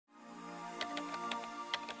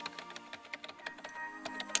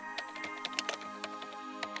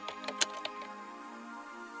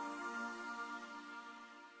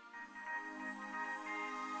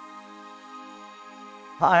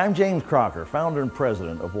Hi, I'm James Crocker, founder and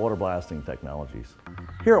president of Waterblasting Technologies.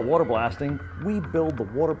 Here at Waterblasting, we build the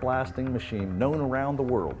water blasting machine known around the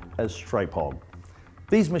world as Stripe Hog.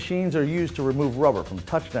 These machines are used to remove rubber from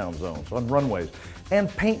touchdown zones on runways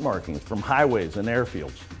and paint markings from highways and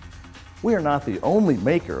airfields. We are not the only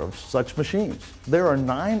maker of such machines. There are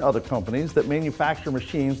 9 other companies that manufacture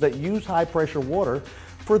machines that use high-pressure water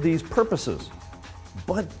for these purposes.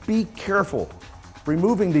 But be careful.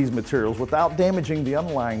 Removing these materials without damaging the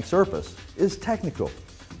underlying surface is technical.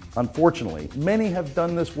 Unfortunately, many have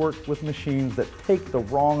done this work with machines that take the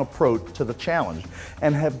wrong approach to the challenge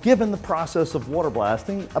and have given the process of water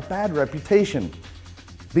blasting a bad reputation.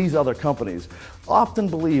 These other companies often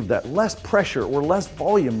believe that less pressure or less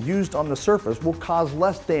volume used on the surface will cause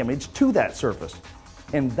less damage to that surface.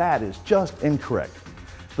 And that is just incorrect.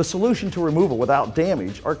 The solution to removal without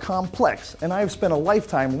damage are complex, and I have spent a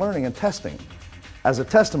lifetime learning and testing. As a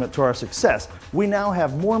testament to our success, we now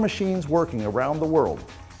have more machines working around the world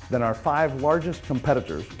than our 5 largest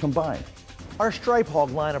competitors combined. Our Stripe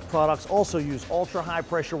Hog line of products also use ultra-high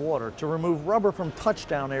pressure water to remove rubber from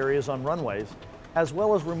touchdown areas on runways, as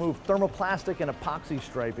well as remove thermoplastic and epoxy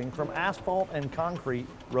striping from asphalt and concrete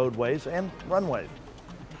roadways and runways.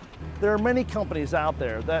 There are many companies out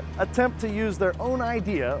there that attempt to use their own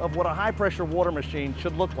idea of what a high-pressure water machine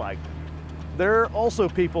should look like. There are also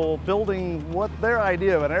people building what their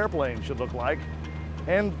idea of an airplane should look like,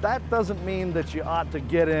 and that doesn't mean that you ought to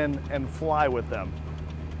get in and fly with them.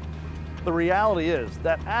 The reality is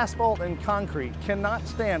that asphalt and concrete cannot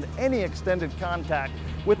stand any extended contact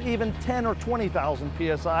with even 10 or 20,000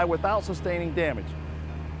 psi without sustaining damage.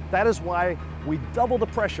 That is why we double the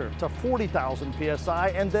pressure to 40,000 psi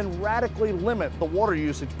and then radically limit the water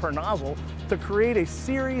usage per nozzle to create a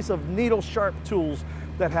series of needle-sharp tools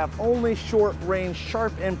that have only short-range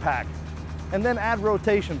sharp impact, and then add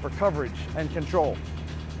rotation for coverage and control.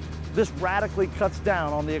 This radically cuts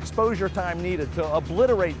down on the exposure time needed to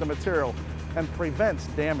obliterate the material and prevents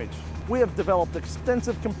damage. We have developed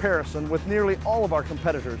extensive comparison with nearly all of our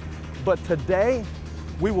competitors, but today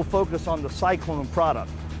we will focus on the Cyclone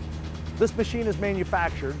product. This machine is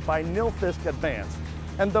manufactured by Nilfisk Advanced,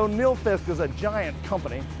 and though Nilfisk is a giant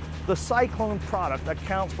company, the Cyclone product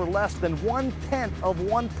accounts for less than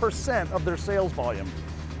 0.1% of their sales volume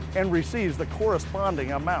and receives the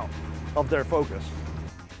corresponding amount of their focus.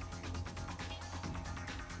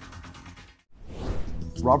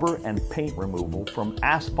 Rubber and paint removal from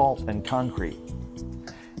asphalt and concrete.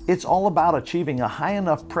 It's all about achieving a high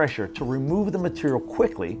enough pressure to remove the material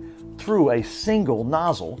quickly through a single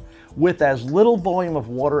nozzle with as little volume of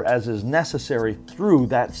water as is necessary through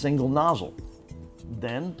that single nozzle.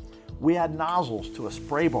 Then we add nozzles to a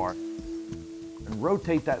spray bar and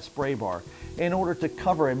rotate that spray bar in order to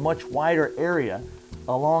cover a much wider area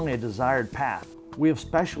along a desired path. We have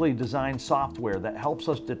specially designed software that helps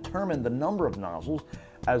us determine the number of nozzles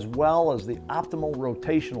as well as the optimal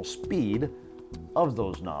rotational speed of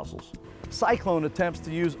those nozzles. Cyclone attempts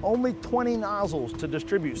to use only 20 nozzles to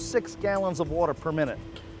distribute 6 gallons of water per minute.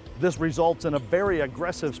 This results in a very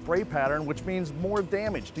aggressive spray pattern, which means more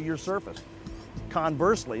damage to your surface.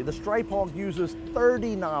 Conversely, the Stripe Hog uses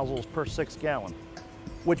 30 nozzles per 6 gallon,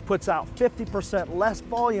 which puts out 50% less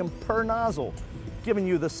volume per nozzle, giving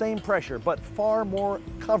you the same pressure but far more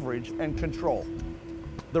coverage and control.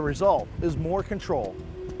 The result is more control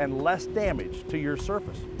and less damage to your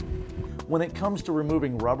surface. When it comes to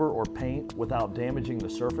removing rubber or paint without damaging the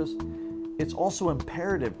surface, it's also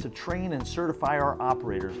imperative to train and certify our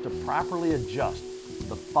operators to properly adjust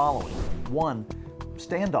the following. 1.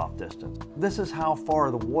 Standoff distance. This is how far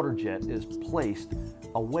the water jet is placed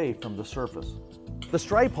away from the surface. The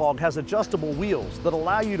Stripe Hog has adjustable wheels that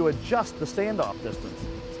allow you to adjust the standoff distance.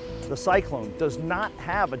 The Cyclone does not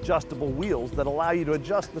have adjustable wheels that allow you to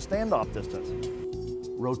adjust the standoff distance.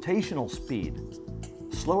 Rotational speed.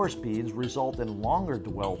 Slower speeds result in longer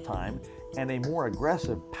dwell time and a more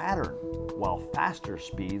aggressive pattern, while faster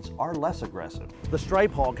speeds are less aggressive. The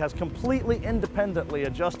Stripe Hog has completely independently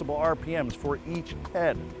adjustable RPMs for each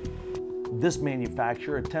head. This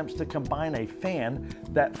manufacturer attempts to combine a fan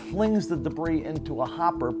that flings the debris into a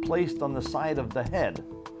hopper placed on the side of the head.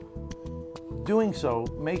 Doing so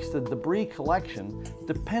makes the debris collection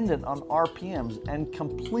dependent on RPMs and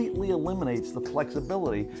completely eliminates the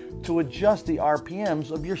flexibility to adjust the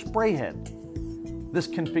RPMs of your spray head. This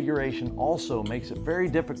configuration also makes it very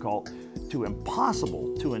difficult to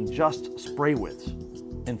impossible to adjust spray widths.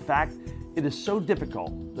 In fact, it is so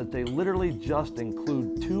difficult that they literally just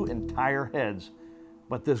include 2 entire heads,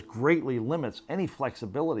 but this greatly limits any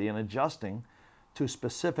flexibility in adjusting to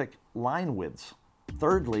specific line widths.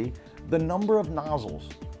 Thirdly, the number of nozzles.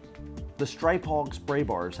 The Stripe Hog spray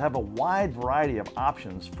bars have a wide variety of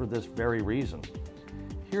options for this very reason.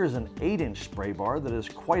 Here's an 8-inch spray bar that is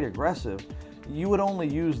quite aggressive. You would only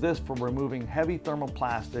use this for removing heavy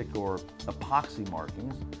thermoplastic or epoxy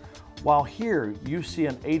markings, while here you see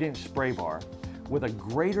an 8-inch spray bar with a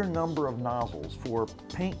greater number of nozzles for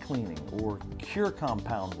paint cleaning or cure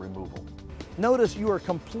compound removal. Notice you are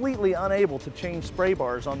completely unable to change spray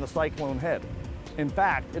bars on the Cyclone head. In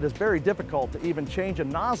fact, it is very difficult to even change a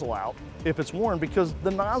nozzle out if it's worn, because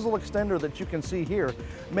the nozzle extender that you can see here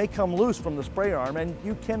may come loose from the spray arm and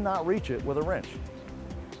you cannot reach it with a wrench.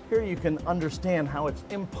 Here you can understand how it's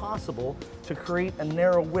impossible to create a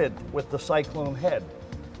narrow width with the Cyclone head.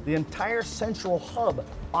 The entire central hub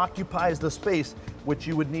occupies the space which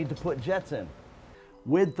you would need to put jets in.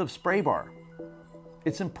 Width of spray bar.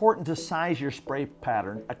 It's important to size your spray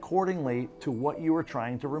pattern accordingly to what you are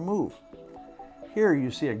trying to remove. Here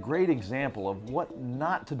you see a great example of what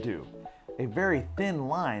not to do. A very thin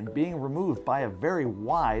line being removed by a very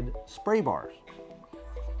wide spray bars.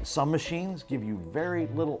 Some machines give you very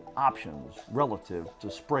little options relative to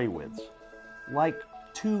spray widths, like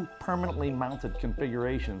 2 permanently mounted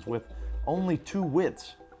configurations with only 2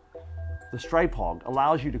 widths. The Stripe Hog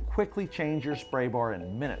allows you to quickly change your spray bar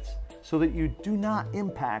in minutes so that you do not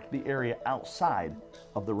impact the area outside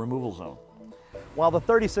of the removal zone. While the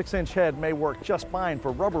 36-inch head may work just fine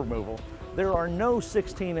for rubber removal, there are no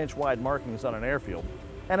 16-inch wide markings on an airfield.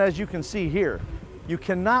 And as you can see here, you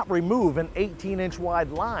cannot remove an 18-inch wide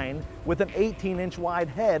line with an 18-inch wide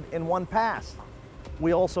head in one pass.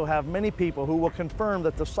 We also have many people who will confirm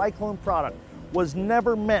that the Cyclone product was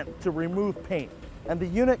never meant to remove paint, and the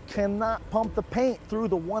unit cannot pump the paint through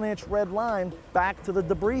the 1-inch red line back to the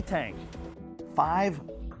debris tank. 5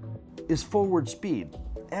 is forward speed.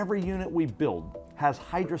 Every unit we build has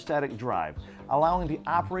hydrostatic drive, allowing the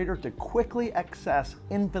operator to quickly access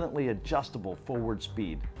infinitely adjustable forward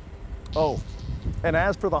speed. Oh, and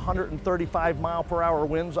as for the 135-mile-per-hour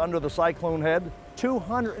winds under the Cyclone head,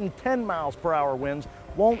 210 miles per hour winds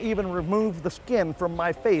won't even remove the skin from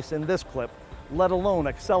my face in this clip, let alone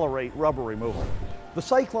accelerate rubber removal. The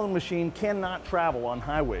Cyclone machine cannot travel on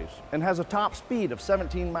highways and has a top speed of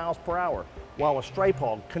 17 miles per hour, while a Stripe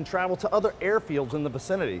Hog can travel to other airfields in the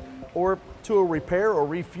vicinity or to a repair or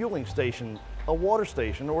refueling station, a water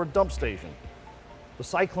station, or a dump station. The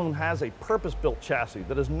Cyclone has a purpose-built chassis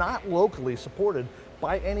that is not locally supported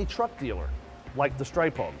by any truck dealer, like the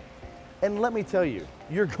Stripe Hog. And let me tell you,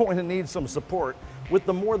 you're going to need some support with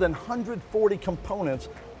the more than 140 components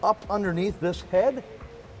up underneath this head,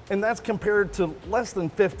 and that's compared to less than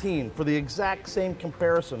 15 for the exact same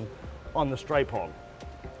comparison on the Stripe Hog.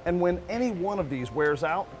 And when any one of these wears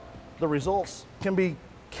out, the results can be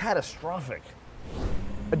catastrophic.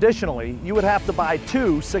 Additionally, you would have to buy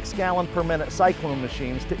 2 6-gallon-per-minute Cyclone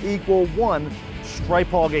machines to equal 1 Stripe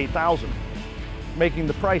Hog 8000, making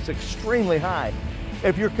the price extremely high.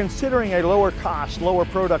 If you're considering a lower cost, lower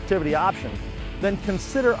productivity option, then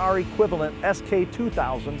consider our equivalent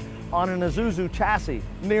SK2000 on an Isuzu chassis,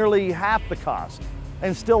 nearly half the cost,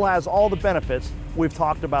 and still has all the benefits we've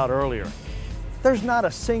talked about earlier. There's not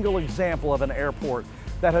a single example of an airport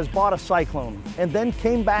that has bought a Cyclone and then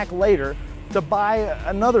came back later to buy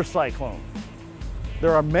another Cyclone.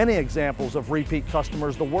 There are many examples of repeat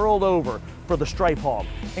customers the world over for the Stripe Hog,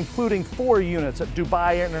 including 4 units at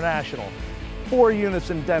Dubai International, 4 units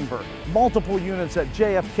in Denver, multiple units at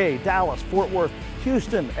JFK, Dallas, Fort Worth,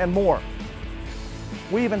 Houston, and more.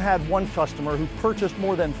 We even had one customer who purchased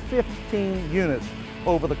more than 15 units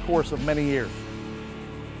over the course of many years.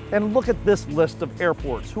 And look at this list of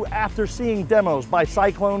airports who, after seeing demos by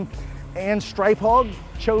Cyclone and Stripe Hog,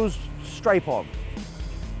 chose Stripe Hog.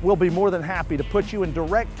 We'll be more than happy to put you in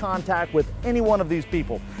direct contact with any one of these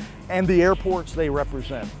people and the airports they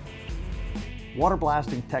represent.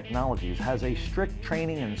 Waterblasting Technologies has a strict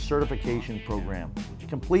training and certification program,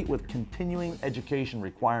 complete with continuing education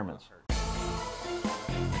requirements.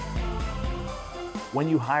 When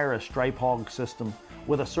you hire a Stripe Hog system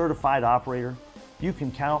with a certified operator, you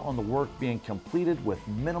can count on the work being completed with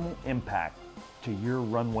minimal impact to your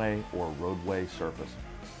runway or roadway surface.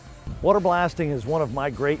 Waterblasting is one of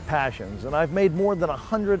my great passions, and I've made more than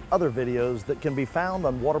 100 other videos that can be found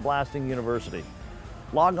on Waterblasting University.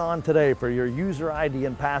 Log on today for your user ID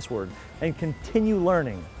and password and continue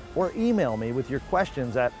learning, or email me with your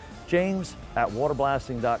questions at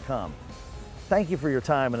james@waterblasting.com. Thank you for your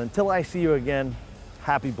time, and until I see you again,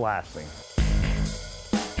 happy blasting.